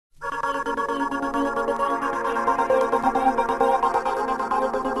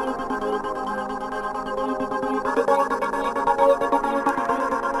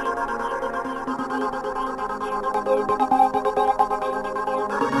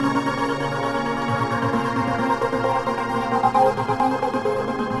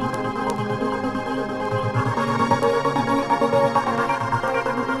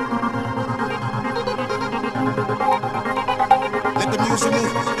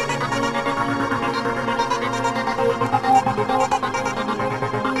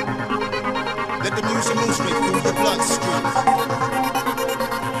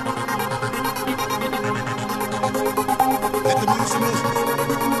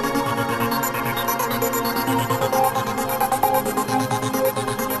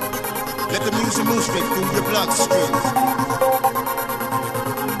move straight through your bloodstream.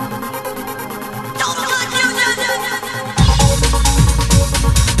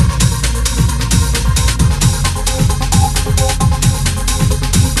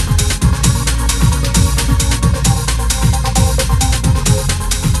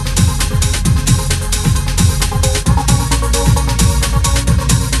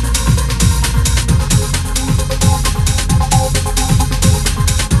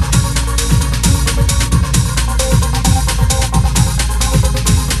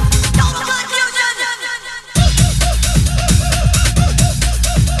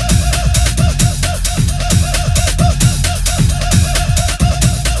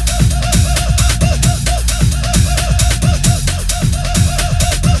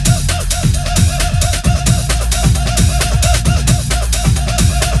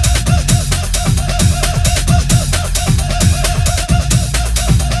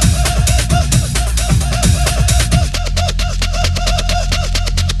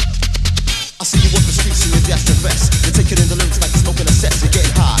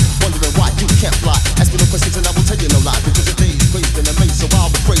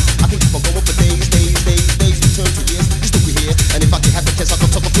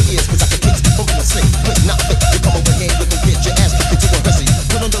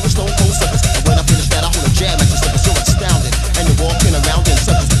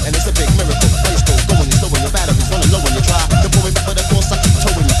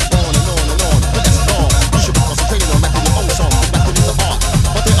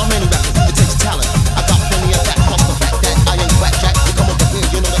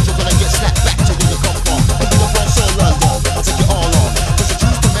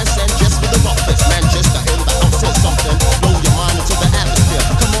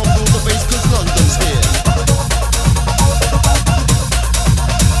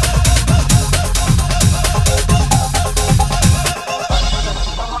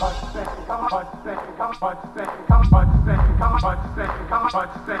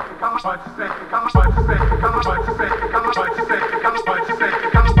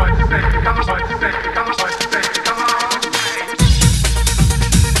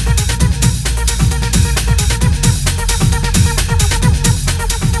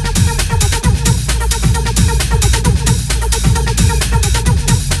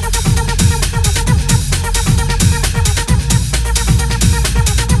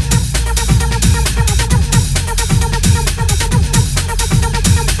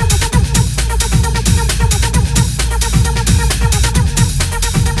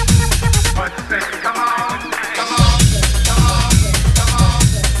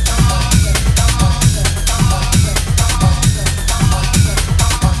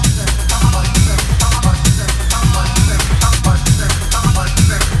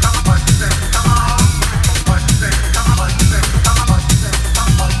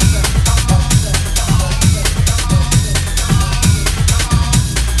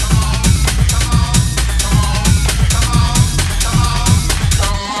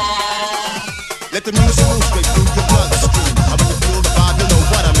 Let the music move straight through your bloodstream. I when you feel the vibe, you know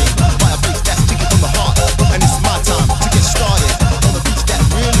what I mean. Fire bass that's kicking from the heart, and it's my time to get started on the beats that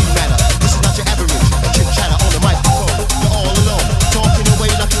really matter. This is not your average chit chatter on the microphone. You're all alone, talking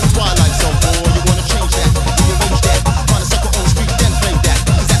away like it's a twilight zone. Boy, you wanna change that, rearrange that. Find a sucker on the street, then play that,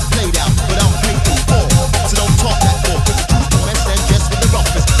 'cause that's played out, but I'm paid in full. So don't talk that talk, 'cause the truth will mess and just with the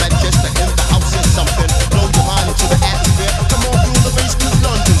roughest. Like just the in the house is something. Blow your mind into the atmosphere. Come on, feel the bass, 'cause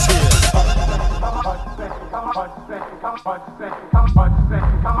London's here.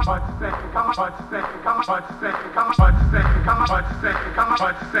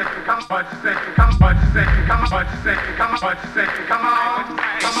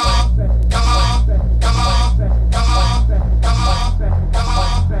 Come on.